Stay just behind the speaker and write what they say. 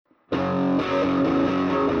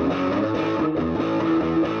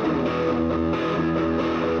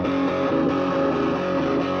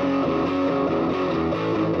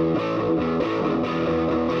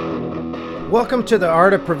Welcome to the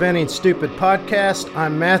Art of Preventing Stupid podcast.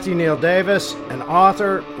 I'm Matthew Neal Davis, an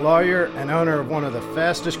author, lawyer, and owner of one of the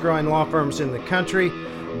fastest growing law firms in the country,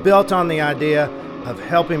 built on the idea of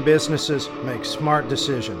helping businesses make smart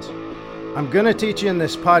decisions. I'm going to teach you in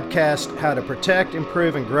this podcast how to protect,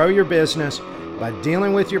 improve, and grow your business by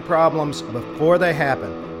dealing with your problems before they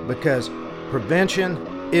happen, because prevention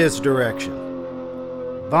is direction.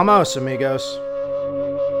 Vamos, amigos.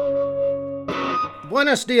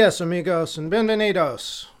 Buenos dias, amigos, and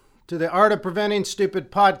bienvenidos to the Art of Preventing Stupid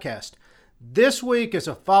podcast. This week is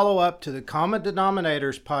a follow-up to the Common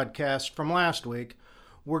Denominators podcast from last week.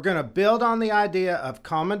 We're going to build on the idea of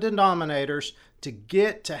common denominators to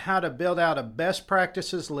get to how to build out a best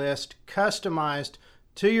practices list customized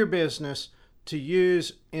to your business to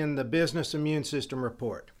use in the Business Immune System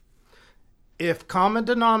report. If common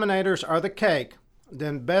denominators are the cake,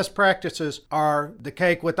 then best practices are the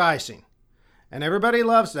cake with icing. And everybody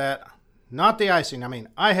loves that. Not the icing.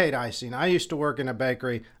 I hate icing. I used to work in a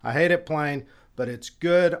bakery. I hate it plain, but it's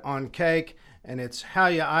good on cake, and it's how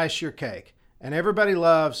you ice your cake. And everybody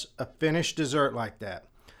loves a finished dessert like that.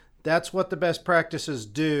 That's what the best practices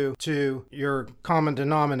do to your common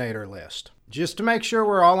denominator list. Just to make sure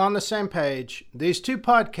we're all on the same page, these two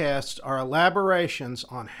podcasts are elaborations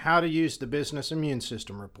on how to use the Business Immune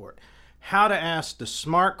System report, how to ask the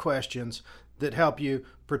smart questions that help you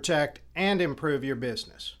protect and improve your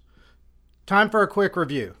business. Time for a quick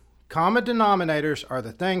review. Common denominators are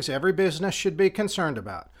the things every business should be concerned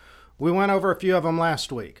about. We went over a few of them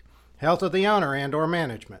last week. Health of the owner and or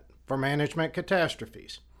management, for management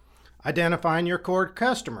catastrophes. Identifying your core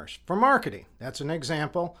customers, for marketing. That's an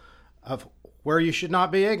example of where you should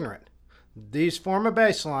not be ignorant. These form a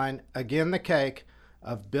baseline, again the cake,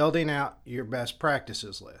 of building out your best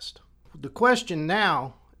practices list. The question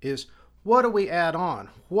now is, what do we add on?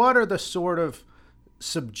 What are the sort of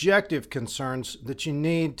subjective concerns that you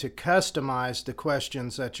need to customize the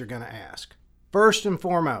questions that you're going to ask? First and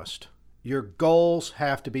foremost, your goals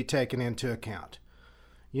have to be taken into account.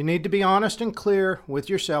 You need to be honest and clear with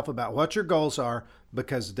yourself about what your goals are,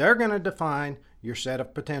 because they're going to define your set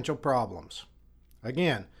of potential problems.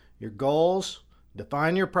 Again, your goals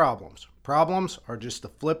define your problems. Problems are just the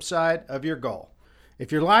flip side of your goal.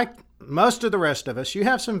 If you're like most of the rest of us, you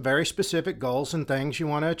have some very specific goals and things you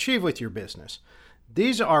want to achieve with your business.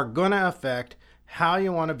 These are going to affect how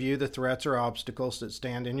you want to view the threats or obstacles that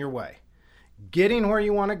stand in your way. Getting where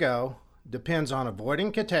you want to go depends on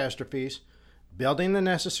avoiding catastrophes, building the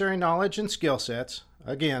necessary knowledge and skill sets.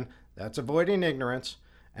 Again, that's avoiding ignorance,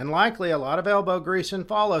 and likely a lot of elbow grease and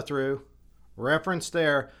follow through. Reference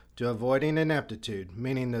there to avoiding ineptitude,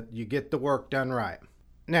 meaning that you get the work done right.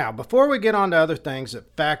 Now, before we get on to other things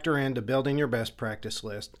that factor into building your best practice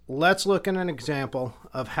list, let's look at an example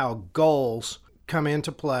of how goals come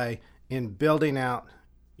into play in building out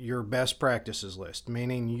your best practices list,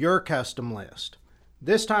 meaning your custom list.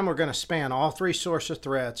 This time we're going to span all three sources of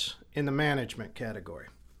threats in the management category.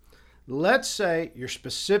 Let's say your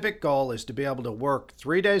specific goal is to be able to work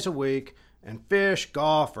 3 days a week and fish,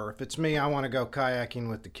 golf, or if it's me, I want to go kayaking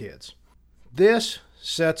with the kids. This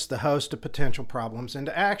sets the host of potential problems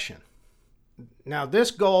into action. Now, this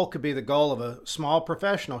goal could be the goal of a small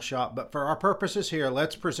professional shop, but for our purposes here,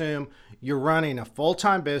 let's presume you're running a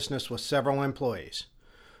full-time business with several employees.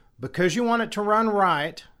 Because you want it to run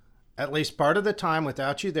right, at least part of the time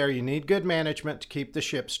without you there, you need good management to keep the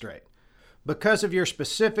ship straight. Because of your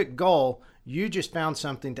specific goal, you just found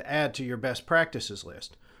something to add to your best practices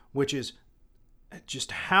list, which is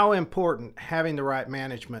just how important having the right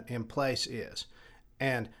management in place is,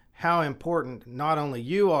 and how important not only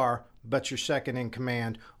you are, but your second in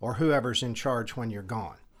command or whoever's in charge when you're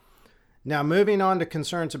gone. Now, moving on to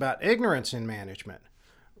concerns about ignorance in management.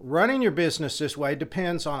 Running your business this way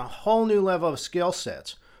depends on a whole new level of skill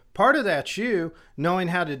sets. Part of that's you knowing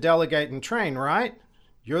how to delegate and train, right?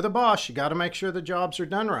 You're the boss. You got to make sure the jobs are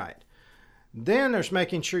done right. Then there's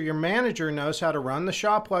making sure your manager knows how to run the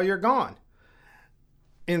shop while you're gone.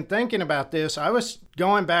 In thinking about this, I was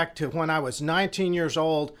going back to when I was 19 years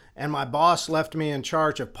old and my boss left me in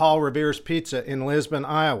charge of Paul Revere's Pizza in Lisbon,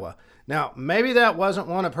 Iowa. Now, maybe that wasn't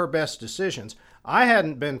one of her best decisions. I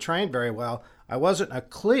hadn't been trained very well. I wasn't a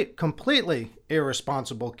completely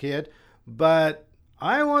irresponsible kid, but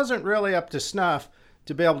I wasn't really up to snuff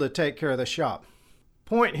to be able to take care of the shop.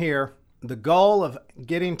 Point here, the goal of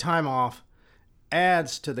getting time off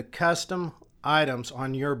adds to the custom items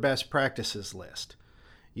on your best practices list.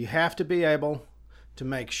 You have to be able to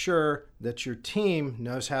make sure that your team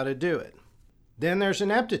knows how to do it. Then there's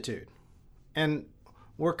ineptitude. And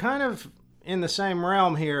we're kind of in the same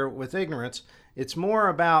realm here with ignorance. It's more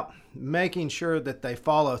about making sure that they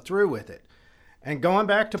follow through with it. And going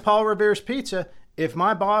back to Paul Revere's Pizza, if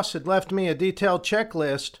my boss had left me a detailed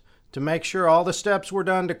checklist to make sure all the steps were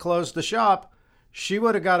done to close the shop, she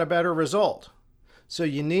would have got a better result. So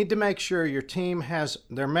you need to make sure your team has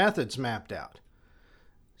their methods mapped out.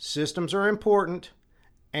 Systems are important,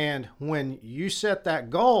 and when you set that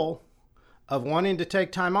goal of wanting to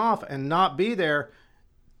take time off and not be there,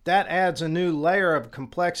 that adds a new layer of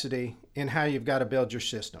complexity in how you've got to build your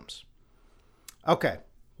systems. Okay,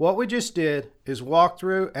 what we just did is walk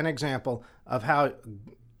through an example of how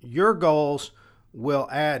your goals will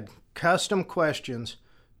add custom questions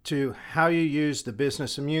to how you use the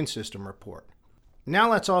Business Immune System report. Now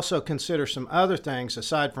let's also consider some other things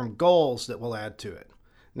aside from goals that will add to it.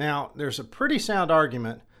 Now, there's a pretty sound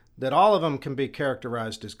argument that all of them can be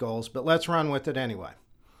characterized as goals, but let's run with it anyway.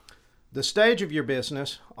 The stage of your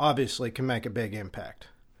business obviously can make a big impact.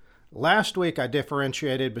 Last week, I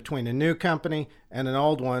differentiated between a new company and an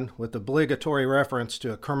old one with obligatory reference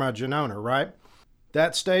to a curmudgeon owner, right?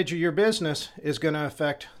 That stage of your business is going to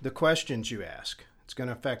affect the questions you ask. It's going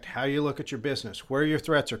to affect how you look at your business, where your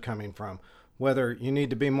threats are coming from, whether you need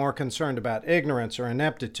to be more concerned about ignorance or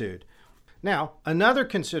ineptitude. Now, another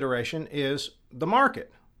consideration is the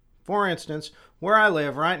market. For instance, where I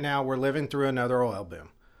live right now, we're living through another oil boom.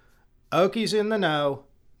 Okies in the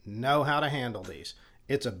know how to handle these.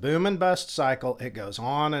 It's a boom and bust cycle. It goes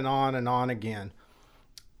on and on and on again.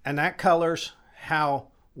 And that colors how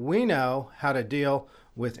we know how to deal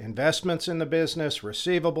with investments in the business,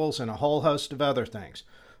 receivables, and a whole host of other things.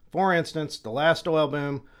 For instance, the last oil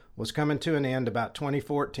boom was coming to an end about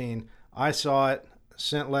 2014. I saw it,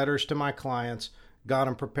 sent letters to my clients, got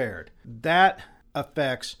them prepared. That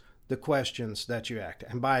affects the questions that you ask.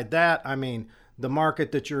 And by that, I mean the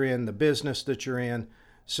market that you're in, the business that you're in.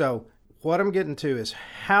 So what I'm getting to is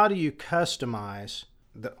how do you customize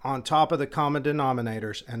on top of the common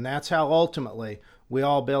denominators? And that's how ultimately we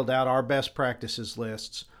all build out our best practices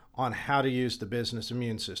lists on how to use the Business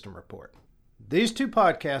Immune System report. These two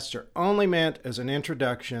podcasts are only meant as an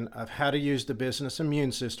introduction of how to use the Business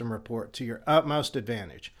Immune System report to your utmost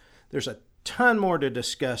advantage. There's a ton more to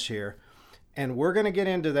discuss here, and we're going to get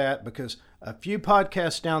into that because a few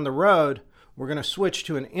podcasts down the road, we're going to switch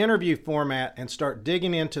to an interview format and start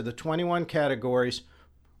digging into the 21 categories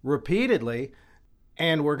repeatedly,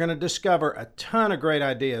 and we're going to discover a ton of great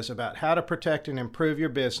ideas about how to protect and improve your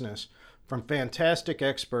business from fantastic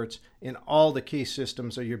experts in all the key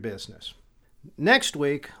systems of your business. Next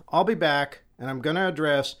week, I'll be back and I'm going to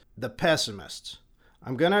address the pessimists.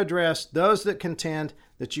 I'm going to address those that contend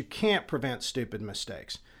that you can't prevent stupid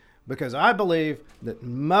mistakes, because I believe that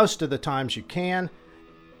most of the times you can,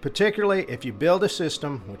 particularly if you build a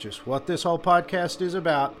system, which is what this whole podcast is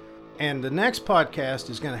about. And the next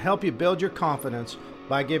podcast is going to help you build your confidence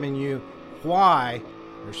by giving you why,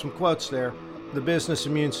 there's some quotes there, the Business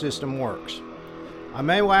Immune System works. I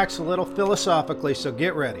may wax a little philosophically, so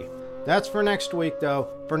get ready. That's for next week, though.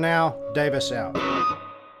 For now, Davis out.